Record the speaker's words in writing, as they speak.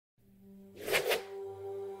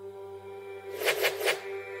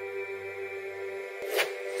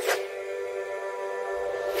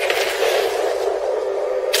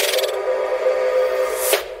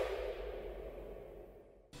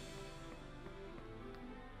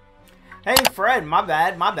Hey, Fred, my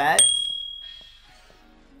bad, my bad.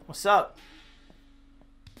 What's up?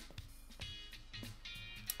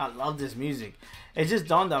 I love this music. It just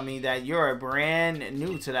dawned on me that you're brand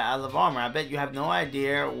new to the Isle of Armor. I bet you have no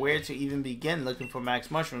idea where to even begin looking for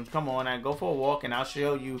max mushrooms. Come on, I go for a walk and I'll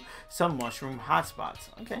show you some mushroom hotspots.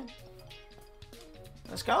 Okay.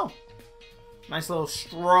 Let's go. Nice little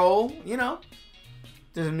stroll, you know.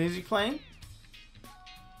 There's the music playing.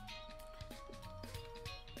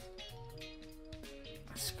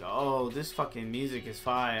 Let's go. This fucking music is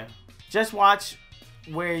fire. Just watch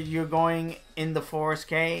where you're going in the forest,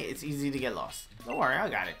 K. It's easy to get lost. Don't worry, I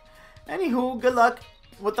got it. Anywho, good luck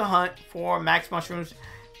with the hunt for max mushrooms.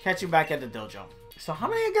 Catch you back at the dojo. So how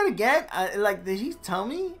many I gotta get? Like, did he tell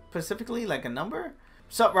me specifically, like, a number?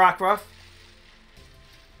 What's up, Rock Ruff?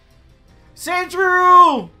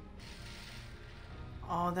 Sandshrew!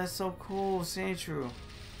 Oh, that's so cool, Sandshrew.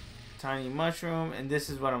 Tiny mushroom, and this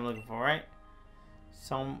is what I'm looking for, right?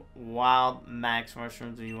 Some wild max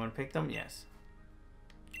mushrooms. Do you want to pick them? Yes.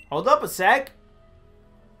 Hold up a sec.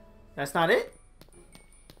 That's not it?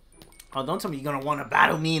 Oh, don't tell me you're gonna want to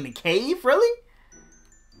battle me in the cave, really?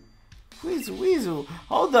 Weasel, Weasel.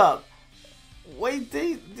 Hold up. Wait,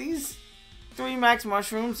 these 3 max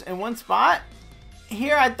mushrooms in one spot?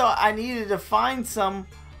 Here I thought I needed to find some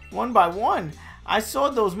one by one. I saw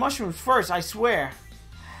those mushrooms first, I swear.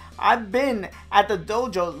 I've been at the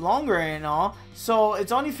dojo longer and all, so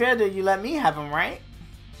it's only fair that you let me have them, right?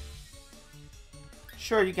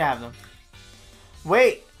 Sure, you can have them.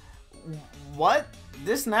 Wait, what?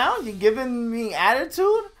 This now? You giving me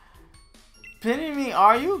attitude? Pinning me,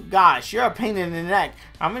 are you? Gosh, you're a pain in the neck.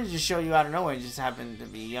 I'm gonna just show you out of nowhere. You just happen to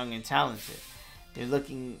be young and talented. You're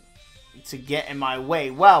looking to get in my way.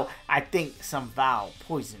 Well, I think some foul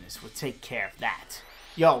poisonous will take care of that.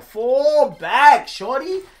 Yo, fall back,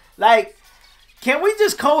 shorty. Like, can we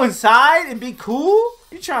just coincide and be cool?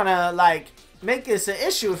 You trying to, like, make this an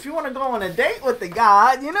issue. If you want to go on a date with the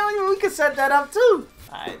guy, you know, we can set that up too.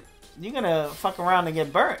 Alright, you're gonna fuck around and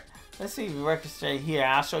get burnt. Let's see if you register here.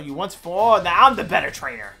 I'll show you once for all that I'm the better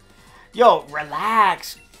trainer. Yo,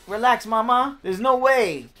 relax. Relax, mama. There's no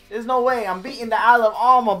way. There's no way I'm beating the Isle of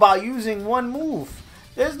Armor by using one move.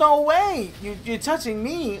 There's no way you're touching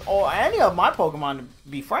me or any of my Pokemon, to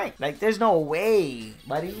be frank. Like, there's no way,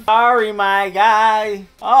 buddy. Sorry, my guy.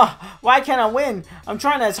 Oh, why can't I win? I'm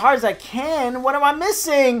trying as hard as I can. What am I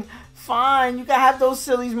missing? Fine, you can have those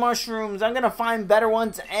silly mushrooms. I'm gonna find better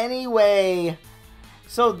ones anyway.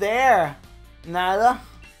 So there. Nada?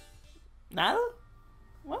 Nada?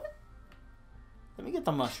 What? Let me get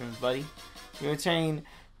the mushrooms, buddy. You retain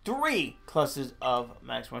 3 clusters of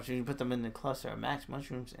max mushrooms. You put them in the cluster of max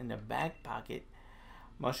mushrooms in the back pocket.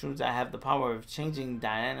 Mushrooms that have the power of changing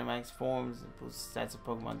Dynamax forms and boost stats of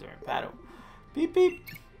Pokemon during battle. Beep beep.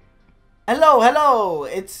 Hello, hello.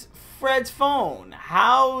 It's Fred's phone.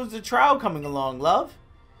 How's the trial coming along, love?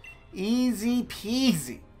 Easy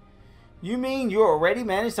peasy. You mean you already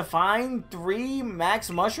managed to find 3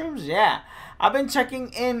 max mushrooms? Yeah. I've been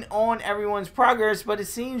checking in on everyone's progress, but it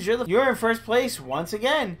seems you're in first place once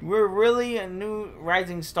again. We're really a new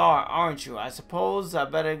rising star, aren't you? I suppose I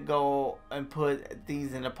better go and put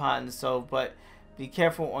these in the pot and stove, but be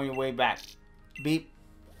careful on your way back. Beep.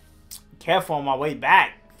 Careful on my way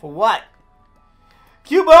back. For what?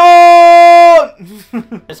 Cubone!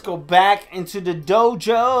 Let's go back into the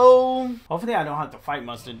dojo. Hopefully I don't have to fight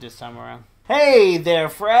Mustard this time around. Hey there,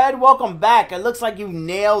 Fred. Welcome back. It looks like you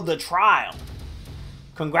nailed the trial.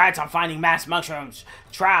 Congrats on finding mass mushrooms.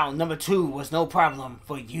 Trial number 2 was no problem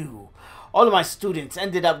for you. All of my students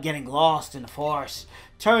ended up getting lost in the forest.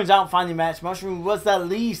 Turns out finding mass mushrooms was the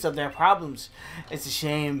least of their problems. It's a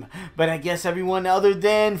shame, but I guess everyone other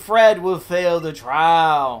than Fred will fail the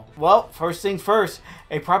trial. Well, first things first,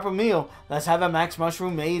 a proper meal. Let's have a max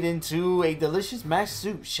mushroom made into a delicious max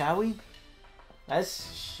soup, shall we?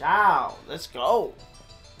 Let's go.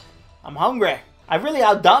 I'm hungry. I really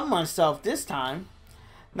outdone myself this time.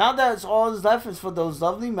 Now that's all that's left is for those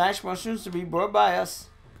lovely mashed mushrooms to be brought by us.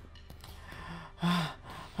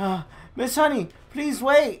 Miss Honey, please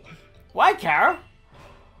wait. Why, Kara?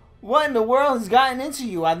 What in the world has gotten into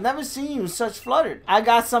you? I've never seen you such fluttered. I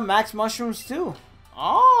got some max mushrooms too.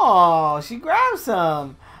 Oh, she grabbed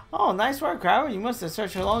some. Oh, nice work, Kara. You must have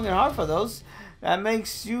searched long and hard for those. That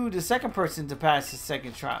makes you the second person to pass the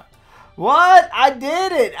second trial. What? I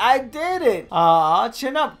did it. I did it.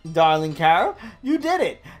 Chin up, darling Kara. You did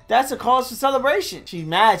it. That's a cause for celebration. She's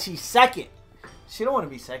mad. She's second. She don't want to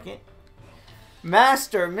be second.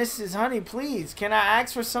 Master, Mrs. Honey, please. Can I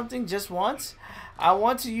ask for something just once? I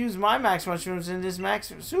want to use my max mushrooms in this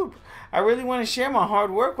max soup. I really want to share my hard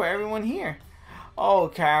work with everyone here. Oh,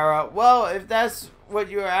 Kara. Well, if that's what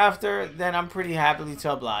you're after, then I'm pretty happily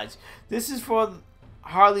to oblige. This is for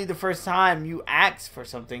hardly the first time you asked for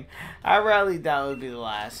something. I rarely doubt it would be the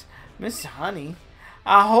last. Miss Honey,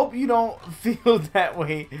 I hope you don't feel that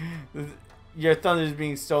way. Your thunder is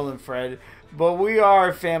being stolen, Fred. But we are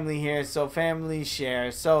a family here, so family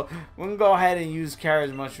share. So we can go ahead and use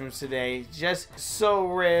Kara's mushrooms today. Just so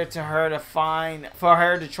rare to her to find, for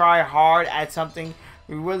her to try hard at something.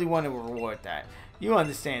 We really want to reward that. You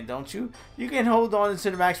understand, don't you? You can hold on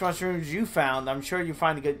to the max mushrooms you found. I'm sure you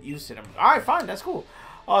find a good use to them. Alright, fine, that's cool.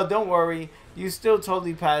 Oh, don't worry. You still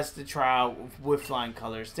totally passed the trial with flying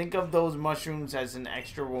colors. Think of those mushrooms as an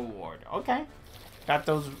extra reward. Okay. Got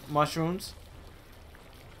those mushrooms.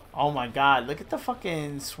 Oh my god, look at the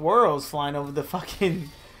fucking swirls flying over the fucking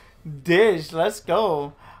dish. Let's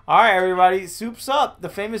go. Alright, everybody. Soup's up. The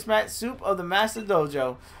famous soup of the Master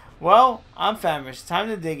Dojo. Well, I'm famished. Time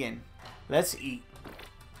to dig in. Let's eat.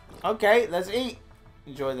 Okay, let's eat.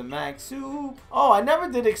 Enjoy the mac soup. Oh, I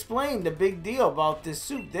never did explain the big deal about this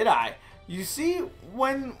soup, did I? You see,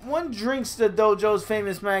 when one drinks the dojo's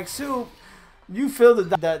famous mac soup, you feel the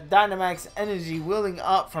Dynamax energy welling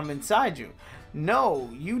up from inside you.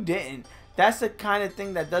 No, you didn't. That's the kind of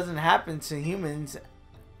thing that doesn't happen to humans.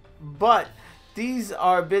 But these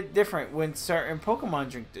are a bit different when certain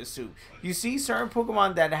Pokemon drink the soup. You see, certain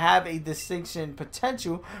Pokemon that have a distinction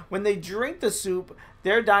potential, when they drink the soup,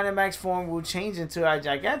 their Dynamax form will change into a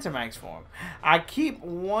Gigantamax form. I keep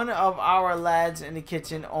one of our lads in the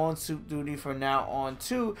kitchen on soup duty from now on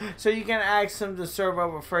too, so you can ask him to serve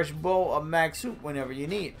up a fresh bowl of max soup whenever you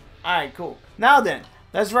need. Alright, cool. Now then,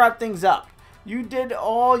 let's wrap things up. You did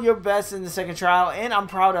all your best in the second trial, and I'm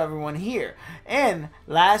proud of everyone here. And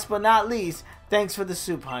last but not least, thanks for the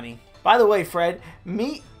soup, honey. By the way, Fred,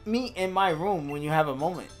 meet me in my room when you have a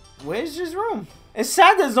moment. Where's his room? It's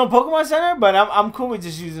sad there's no Pokemon Center, but I'm cool with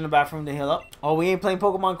just using the bathroom to heal up. Oh, we ain't playing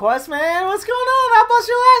Pokemon Quest, man? What's going on? How about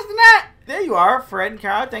your last net? There you are, Fred and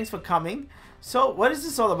Kara. Thanks for coming. So, what is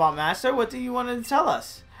this all about, Master? What do you want to tell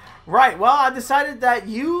us? Right, well, I decided that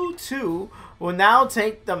you two will now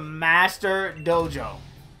take the Master Dojo.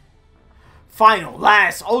 Final,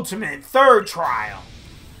 last, ultimate, third trial.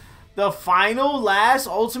 The final, last,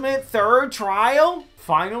 ultimate, third trial?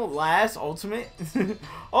 Final, last, ultimate?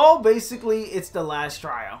 Oh, basically, it's the last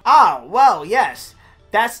trial. Ah, well, yes.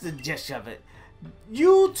 That's the gist of it.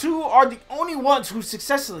 You two are the only ones who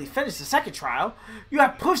successfully finished the second trial. You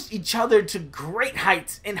have pushed each other to great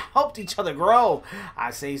heights and helped each other grow.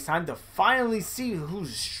 I say it's time to finally see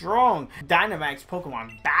who's strong. Dynamax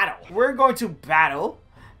Pokemon battle. We're going to battle.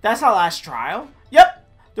 That's our last trial. Yep,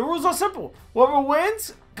 the rules are simple. Whoever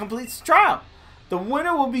wins completes the trial. The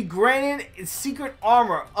winner will be granted secret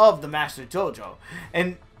armor of the Master Dojo.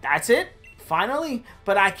 And that's it. Finally.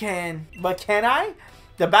 But can I?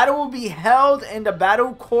 The battle will be held in the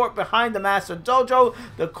battle court behind the Master Dojo.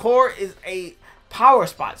 The court is a power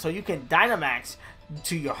spot, so you can Dynamax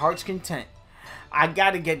to your heart's content. I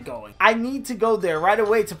gotta get going. I need to go there right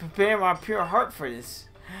away to prepare my pure heart for this.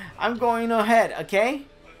 I'm going ahead, okay?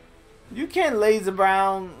 You can laser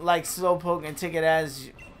around like Slowpoke and take it as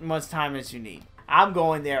much time as you need. I'm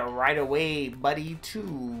going there right away, buddy,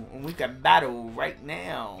 too. And we can battle right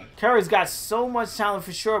now. Kara's got so much talent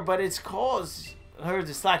for sure, but it's caused her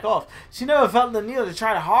to slack off. She never felt the need to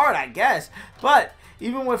try hard, I guess. But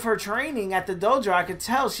even with her training at the dojo, I could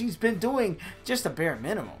tell she's been doing just a bare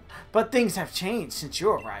minimum. But things have changed since you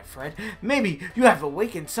arrived, Fred. Maybe you have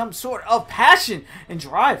awakened some sort of passion and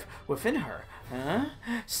drive within her. Huh?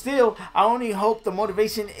 Still, I only hope the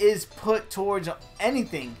motivation is put towards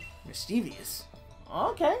anything mischievous.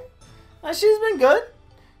 Okay. She's been good.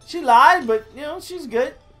 She lied, but, you know, she's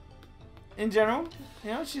good. In general,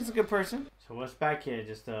 you know, she's a good person. So what's back here?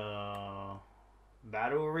 Just a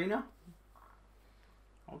battle arena?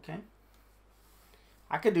 Okay.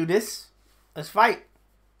 I could do this. Let's fight.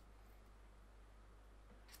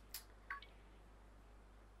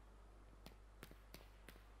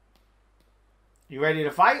 You ready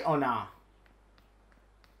to fight or nah?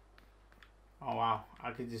 Oh wow.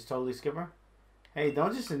 I could just totally skip her. Hey,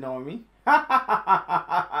 don't just ignore me.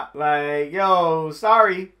 Like, yo,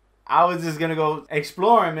 sorry. I was just gonna go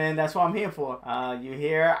exploring, man. That's what I'm here for. You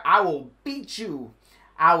hear? I will beat you.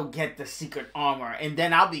 I will get the secret armor, and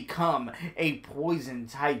then I'll become a poison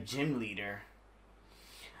type gym leader.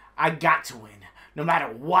 I got to win, no matter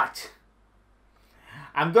what.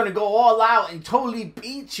 I'm gonna go all out and totally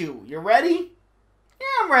beat you. You ready?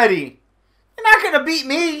 Yeah, I'm ready. You're not gonna beat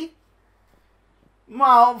me.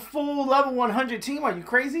 My full level 100 team. Are you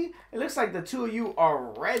crazy? It looks like the two of you are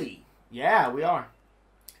ready. Yeah, we are.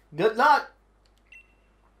 Good luck.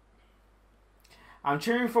 I'm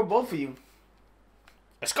cheering for both of you.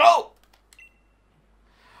 Let's go!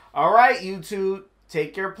 Alright, you two.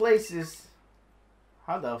 Take your places.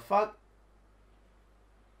 How the fuck?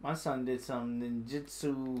 My son did some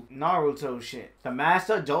ninjutsu Naruto shit. The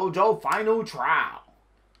Master Dojo Final Trial.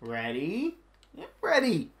 Ready? Yep,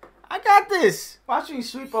 ready. I got this. Watch me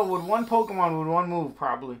sweep up with one Pokemon with one move,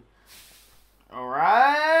 probably.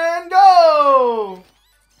 Alright, go!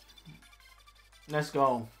 Let's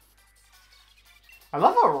go. I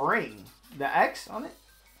love her ring. The X on it.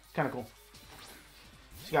 Kind of cool.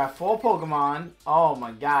 She got 4 Pokemon. Oh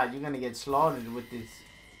my god, you're gonna get slaughtered with these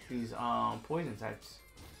poison types.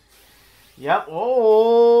 Yep.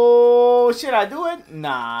 Oh, should I do it?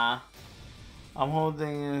 Nah. I'm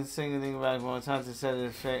holding a single thing back one time to set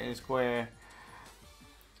it fit in square.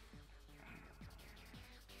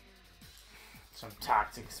 Some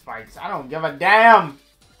toxic spikes. I don't give a damn.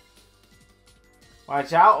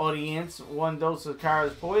 Watch out, audience. 1 dose of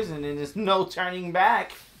Kara's poison and there's no turning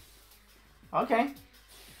back. Okay.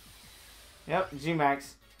 Yep,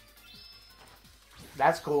 G-Max.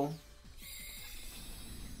 That's cool.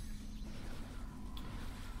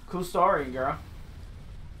 Cool story, girl.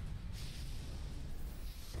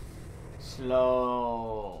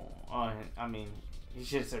 Slow. Oh, I mean, he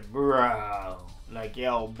should say, bro. Like,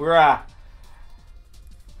 yo, bruh.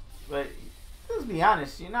 But let's be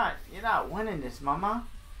honest, you're not winning this, mama.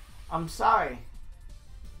 I'm sorry.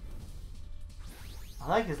 I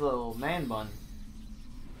like his little man bun.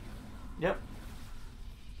 Yep.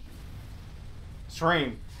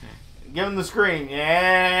 Scream. Give him the scream.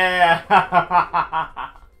 Yeah.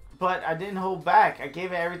 But I didn't hold back. I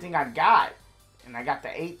gave it everything I got. And I got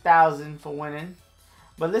the 8,000 for winning.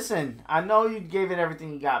 But listen, I know you gave it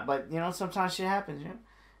everything you got. But, you know, sometimes shit happens. You know?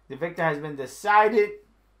 The victor has been decided.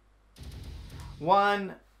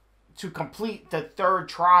 1 to complete the 3rd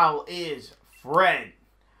trial is Fred.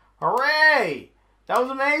 Hooray! That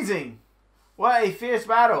was amazing. What a fierce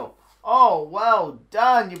battle. Oh, well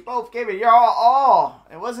done. You both gave it your all.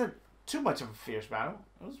 It wasn't too much of a fierce battle.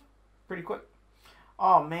 It was pretty quick.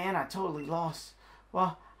 Oh, man, I totally lost.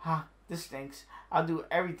 Well, this stinks. I'll do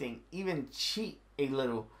everything, even cheat a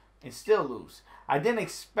little, and still lose. I didn't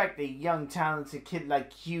expect a young, talented kid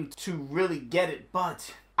like you to really get it,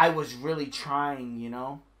 but I was really trying, you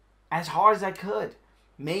know, as hard as I could.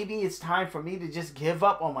 Maybe it's time for me to just give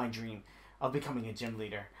up on my dream of becoming a gym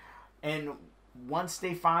leader. And once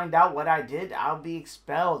they find out what I did, I'll be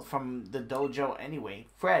expelled from the dojo anyway.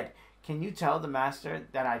 Fred, can you tell the master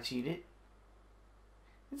that I cheated?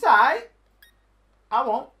 It's alright. I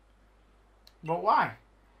won't. But why?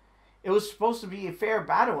 It was supposed to be a fair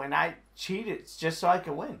battle and I cheated just so I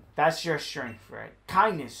could win. That's your strength, Fred.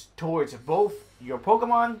 Kindness towards both your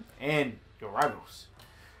Pokemon and your rivals.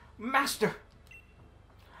 Master!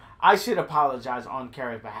 I should apologize on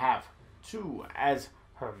Kara's behalf, too, as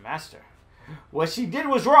her master. What she did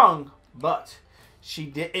was wrong, but she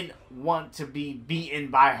didn't want to be beaten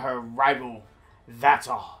by her rival. That's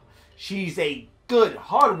all. She's a good,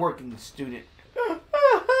 hard-working student.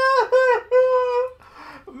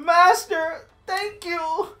 Master, thank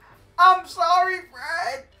you. I'm sorry,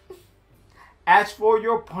 Fred. As for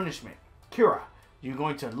your punishment, Kira, you're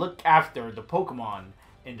going to look after the Pokemon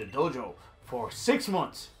in the dojo for 6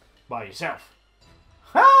 months by yourself.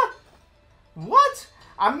 Huh? What?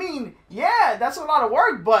 I mean, yeah, that's a lot of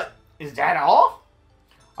work, but is that all?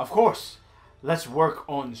 Of course. Let's work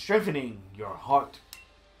on strengthening your heart.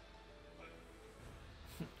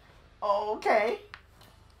 Okay.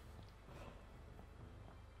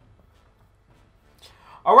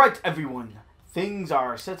 Alright, everyone. Things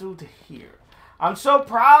are settled here. I'm so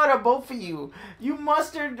proud of both of you. You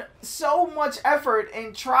mustered so much effort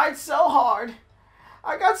and tried so hard.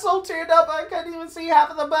 I got so teared up I couldn't even see half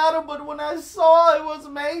of the battle, but when I saw it was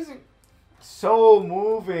amazing. So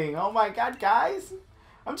moving. Oh my god, guys.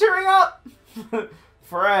 I'm tearing up.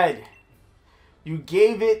 Fred, you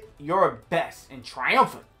gave it your best and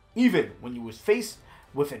triumphant, even when you was faced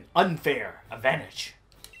with an unfair advantage.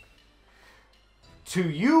 To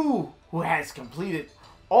you who has completed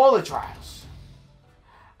all the trials,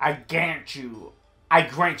 I grant you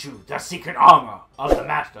the secret armor of the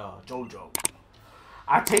Master Dojo.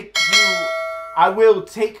 I will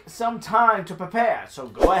take some time to prepare, so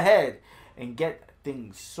go ahead and get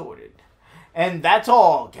things sorted. And that's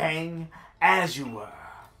all, gang, as you were.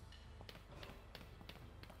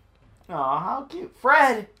 Aw, how cute.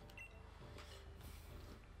 Fred!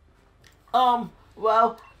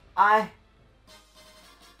 Well,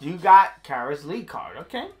 you got Kara's lead card,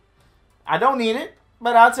 okay? I don't need it,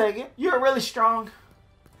 but I'll take it. You're really strong.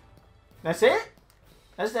 That's it?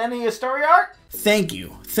 That's the end of your story arc? Thank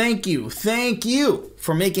you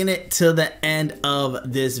for making it to the end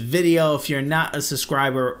of this video. If you're not a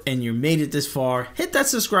subscriber and you made it this far, hit that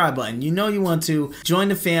subscribe button. You know you want to. Join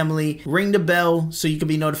the family, ring the bell so you can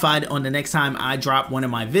be notified on the next time I drop one of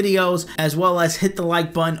my videos, as well as hit the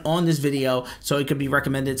like button on this video so it could be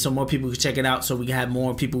recommended so more people can check it out, so we can have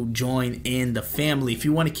more people join in the family. If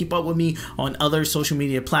you want to keep up with me on other social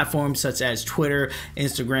media platforms such as Twitter,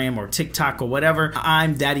 Instagram, or TikTok or whatever,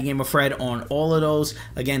 I'm DaddyGamerFred on all of those.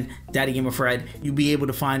 Again, DaddyGamerFred. You'll be able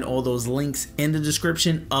to find all those links in the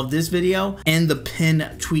description of this video and the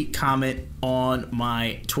pinned tweet comment on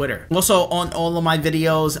my Twitter. Also, on all of my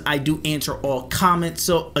videos, I do answer all comments.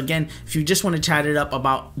 So again, if you just want to chat it up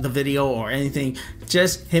about the video or anything,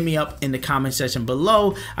 just hit me up in the comment section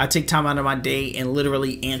below. I take time out of my day and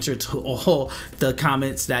literally answer to all the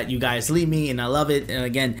comments that you guys leave me, and I love it. And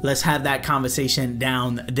again, let's have that conversation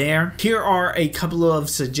down there. Here are a couple of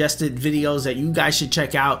suggested videos that you guys should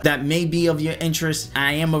check out that may be of your interest.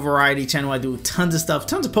 I am a variety channel. I do tons of stuff,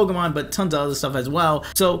 tons of Pokemon, but tons of other stuff as well.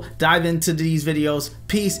 So dive into these videos.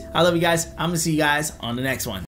 Peace. I love you guys. I'm gonna see you guys on the next one.